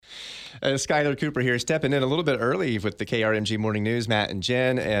Skylar Cooper here, stepping in a little bit early with the KRMG Morning News, Matt and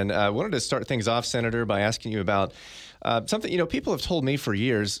Jen. And I wanted to start things off, Senator, by asking you about something, people have told me for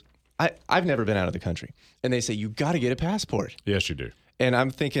years. I've never been out of the country. And they say, you got to get a passport. Yes, you do. And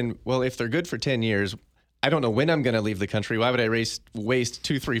I'm thinking, well, if they're good for 10 years, I don't know when I'm going to leave the country. Why would I waste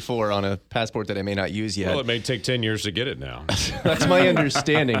 2, 3, 4 on a passport that I may not use yet? Well, it may take 10 years to get it now. That's my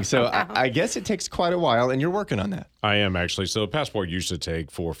understanding. So I guess it takes quite a while, and you're working on that. I am, actually. So a passport used to take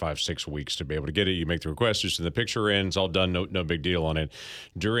 4, 5, 6 weeks to be able to get it. You make the request, just in the picture in, it's all done, no big deal on it.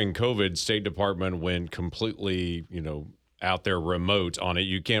 During COVID, State Department went completely, out there remote on it.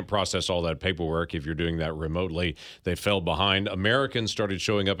 You can't process all that paperwork if you're doing that remotely. They fell behind. Americans started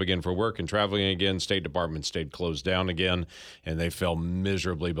showing up again for work and traveling again. State Department stayed closed down again, and they fell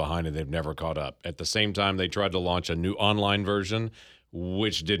miserably behind, and they've never caught up. At the same time, they tried to launch a new online version,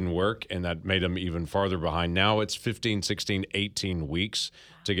 which didn't work, and that made them even farther behind. Now it's 15, 16, 18 weeks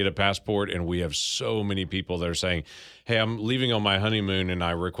to get a passport, and we have so many people that are saying, hey, I'm leaving on my honeymoon, and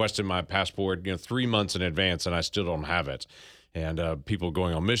I requested my passport 3 months in advance, and I still don't have it. And people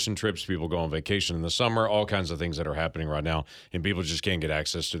going on mission trips, people go on vacation in the summer, all kinds of things that are happening right now, and people just can't get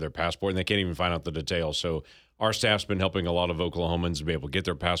access to their passport, and they can't even find out the details. So our staff's been helping a lot of Oklahomans be able to get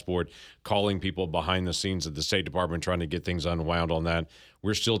their passport, calling people behind the scenes at the State Department, trying to get things unwound on that.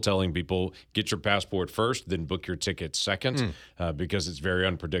 We're still telling people, get your passport first, then book your ticket second, because it's very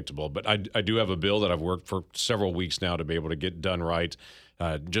unpredictable. But I do have a bill that I've worked for several weeks now to be able to get done right.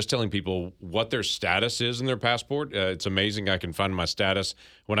 Just telling people what their status is in their passport. It's amazing. I can find my status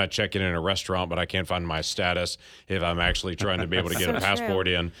when I check in a restaurant, but I can't find my status if I'm actually trying to be able to get a passport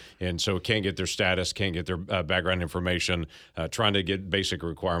in. And so can't get their status, can't get their background information, trying to get basic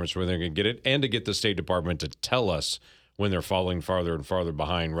requirements where they're going to get it, and to get the State Department to tell us when they're falling farther and farther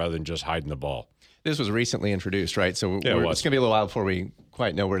behind rather than just hiding the ball. This was recently introduced, right? So yeah, it's going to be a little while before we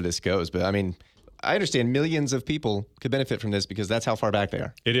quite know where this goes. But I mean, I understand millions of people could benefit from this because that's how far back they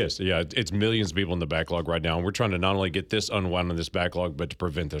are. It is. Yeah, it's millions of people in the backlog right now. And we're trying to not only get this unwound in this backlog, but to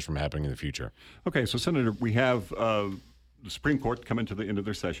prevent this from happening in the future. Okay, so Senator, we have the Supreme Court coming to the end of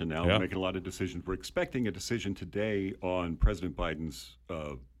their session now. Yeah. We're making a lot of decisions. We're expecting a decision today on President Biden's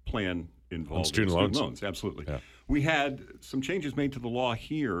plan involving student loans. Absolutely. Yeah. We had some changes made to the law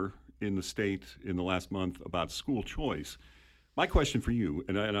here in the state in the last month about school choice. My question for you,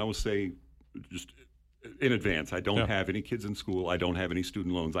 and I will say just in advance, I don't have any kids in school. I don't have any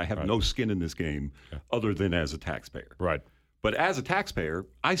student loans. I have no skin in this game other than as a taxpayer. Right. But as a taxpayer,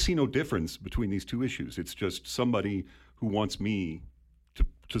 I see no difference between these two issues. It's just somebody who wants me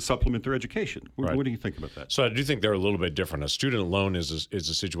to supplement their education. Right. What do you think about that? So I do think they're a little bit different. A student loan is a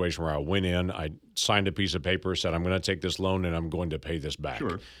situation where I went in, I signed a piece of paper, said I'm going to take this loan and I'm going to pay this back.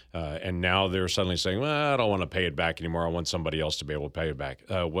 Sure. And now they're suddenly saying, well, I don't want to pay it back anymore. I want somebody else to be able to pay it back.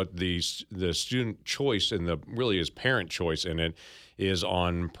 What the student choice and really is parent choice in it is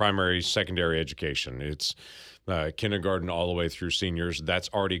on primary, secondary education. It's kindergarten all the way through seniors. That's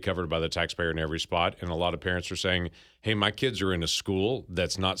already covered by the taxpayer in every spot. And a lot of parents are saying, hey, my kids are in a school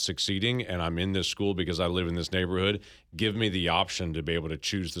that's not succeeding, and I'm in this school because I live in this neighborhood. Give me the option to be able to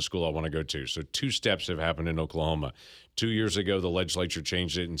choose the school I want to go to. So 2 steps have happened in Oklahoma. 2 years ago, the legislature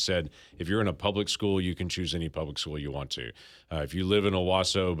changed it and said, if you're in a public school, you can choose any public school you want to. If you live in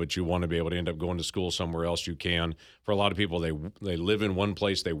Owasso, but you want to be able to end up going to school somewhere else, you can. For a lot of people, they live in one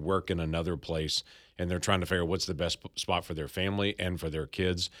place, they work in another place, and they're trying to figure out what's the best spot for their family and for their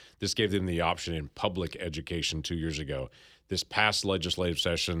kids. This gave them the option in public education 2 years ago. This past legislative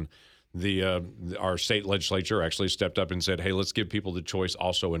session, our state legislature actually stepped up and said, hey, let's give people the choice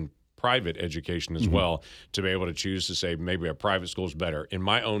also in private education as well, to be able to choose to say maybe a private school is better. In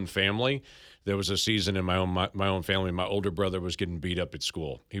my own family, there was a season in my own family, my older brother was getting beat up at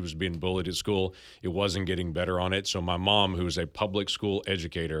school. He was being bullied at school. It wasn't getting better on it. So my mom, who was a public school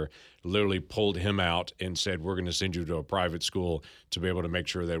educator, literally pulled him out and said, we're going to send you to a private school to be able to make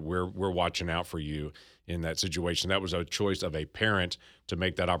sure that we're watching out for you in that situation. That was a choice of a parent to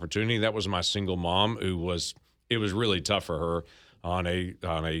make that opportunity. That was my single mom it was really tough for her on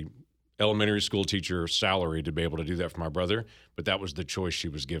a elementary school teacher salary to be able to do that for my brother, but that was the choice she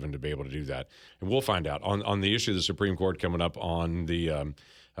was given to be able to do that. And we'll find out. On the issue of the Supreme Court coming up on the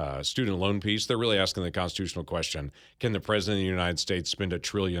student loan piece, they're really asking the constitutional question, can the President of the United States spend $1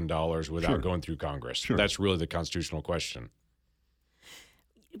 trillion without going through Congress? Sure. That's really the constitutional question.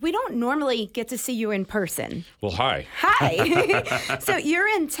 We don't normally get to see you in person. Well, hi. Hi. So you're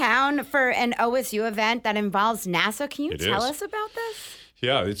in town for an OSU event that involves NASA. Can you tell us about this?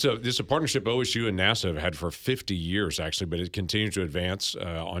 Yeah, it's a partnership OSU and NASA have had for 50 years, actually, but it continues to advance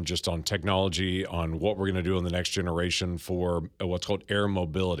on technology, on what we're going to do in the next generation for what's called air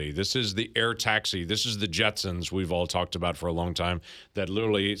mobility. This is the air taxi. This is the Jetsons we've all talked about for a long time, that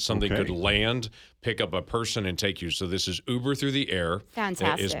literally something could land, pick up a person, and take you. So this is Uber through the air.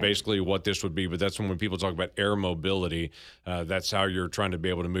 Fantastic. Is basically what this would be. But that's when people talk about air mobility, that's how you're trying to be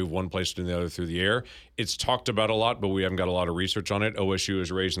able to move one place to the other through the air. It's talked about a lot, but we haven't got a lot of research on it. OSU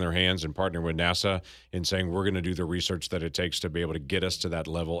is raising their hands and partnering with NASA in saying we're going to do the research that it takes to be able to get us to that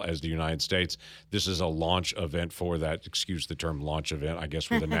level as the United States. This is a launch event for that. Excuse the term launch event, I guess,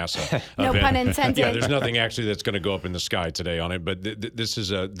 for the NASA No event. pun intended. Yeah, there's nothing actually that's going to go up in the sky today on it, but this is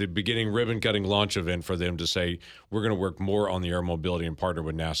the beginning ribbon-cutting launch event for them to say we're going to work more on the air mobility and partner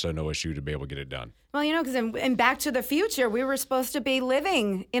with NASA and OSU to be able to get it done. Well, because in Back to the Future, we were supposed to be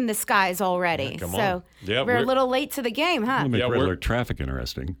living in the skies already. Come so on. Yeah, we're a little late to the game, huh? It'll make Yeah, regular traffic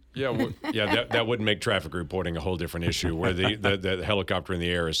interesting. Yeah, that would make traffic reporting a whole different issue where the helicopter in the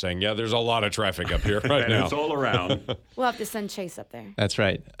air is saying, yeah, there's a lot of traffic up here right And now. it's all around. We'll have to send Chase up there. That's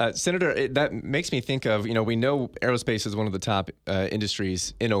right. Senator, that makes me think of, we know aerospace is one of the top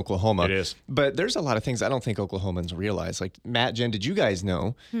industries in Oklahoma. It is. But there's a lot of things I don't think Oklahomans realize. Like, Matt, Jen, did you guys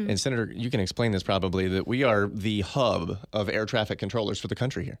know, and Senator, you can explain this probably, that we are the hub of air traffic controllers for the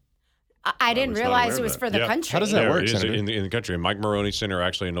country here? I didn't was not realize aware it of was that. for the country. How does that work, it is Senator? in the country. Mike Maroney Center,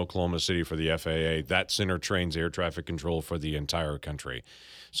 actually in Oklahoma City for the FAA, that center trains air traffic control for the entire country.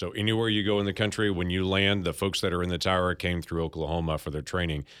 So anywhere you go in the country, when you land, the folks that are in the tower came through Oklahoma for their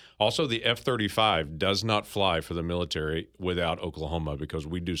training. Also, the F-35 does not fly for the military without Oklahoma because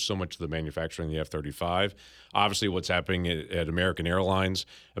we do so much of the manufacturing of the F-35. Obviously, what's happening at American Airlines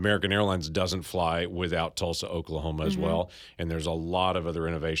doesn't fly without Tulsa, Oklahoma as well. And there's a lot of other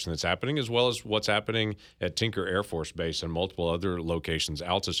innovation that's happening, as well as what's happening at Tinker Air Force Base and multiple other locations,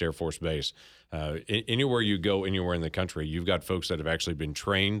 Altus Air Force Base. Anywhere you go, anywhere in the country, you've got folks that have actually been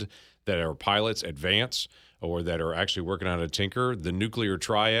trained that are pilots, advance, or that are actually working on a Tinker. The nuclear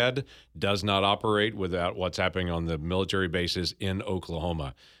triad does not operate without what's happening on the military bases in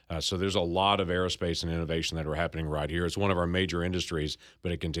Oklahoma. So there's a lot of aerospace and innovation that are happening right here. It's one of our major industries,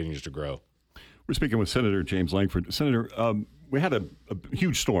 but it continues to grow. We're speaking with Senator James Lankford. Senator, we had a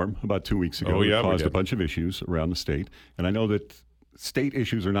huge storm about 2 weeks ago. Oh, yeah, It we caused a did. bunch of issues around the state. And I know that state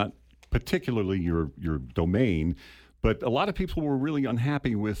issues are not particularly your domain, but a lot of people were really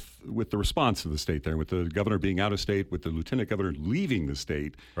unhappy with the response of the state there, with the governor being out of state, with the lieutenant governor leaving the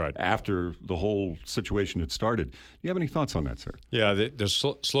state Right. after the whole situation had started. Do you have any thoughts on that, sir? Yeah, the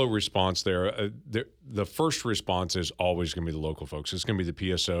slow response there. The first response is always going to be the local folks. It's going to be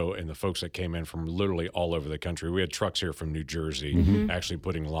the PSO and the folks that came in from literally all over the country. We had trucks here from New Jersey actually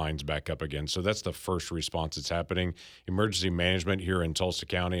putting lines back up again. So that's the first response that's happening. Emergency management here in Tulsa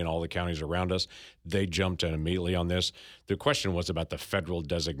County and all the counties around us, they jumped in immediately on this. The question was about the federal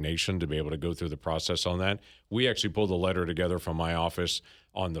designation to be able to go through the process on that. We actually pulled a letter together from my office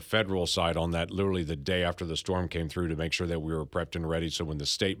on the federal side on that literally the day after the storm came through to make sure that we were prepped and ready. So when the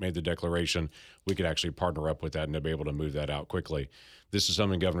state made the declaration, we could actually partner up with that and to be able to move that out quickly. This is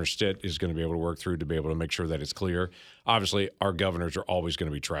something Governor Stitt is going to be able to work through to be able to make sure that it's clear. Obviously, our governors are always going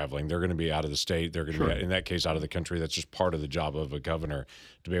to be traveling. They're going to be out of the state. They're going to be, in that case, out of the country. That's just part of the job of a governor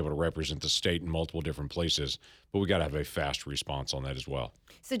to be able to represent the state in multiple different places. But we got to have a fast response on that as well.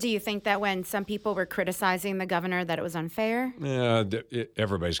 So do you think that when some people were criticizing the governor that it was unfair? Yeah,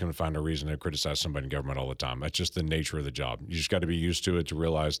 everybody's going to find a reason to criticize somebody in government all the time. That's just the nature of the job. You just got to be used to it to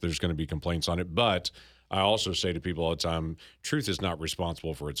realize there's going to be complaints on it. But I also say to people all the time, truth is not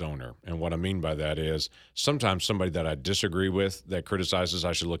responsible for its owner. And what I mean by that is sometimes somebody that I disagree with that criticizes,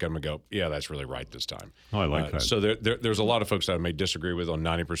 I should look at them and go, yeah, that's really right this time. Oh, I like that. So there's a lot of folks that I may disagree with on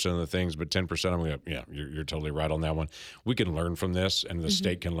 90% of the things, but 10% I'm going to go, yeah, you're totally right on that one. We can learn from this, and the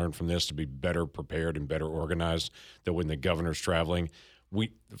state can learn from this to be better prepared and better organized, that when the governor's traveling,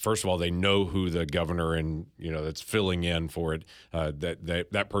 first of all, they know who the governor and that's filling in for it.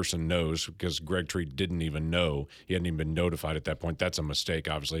 That person knows, because Greg Tree didn't even know. He hadn't even been notified at that point. That's a mistake,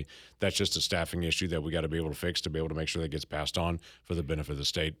 obviously. That's just a staffing issue that we got to be able to fix to be able to make sure that gets passed on for the benefit of the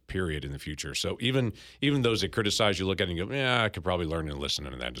state. Period. In the future. So even those that criticize, you look at it and go, yeah, I could probably learn and listen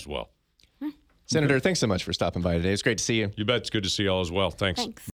to that as well. Senator, thanks so much for stopping by today. It's great to see you. You bet. It's good to see y'all as well. Thanks. Thanks.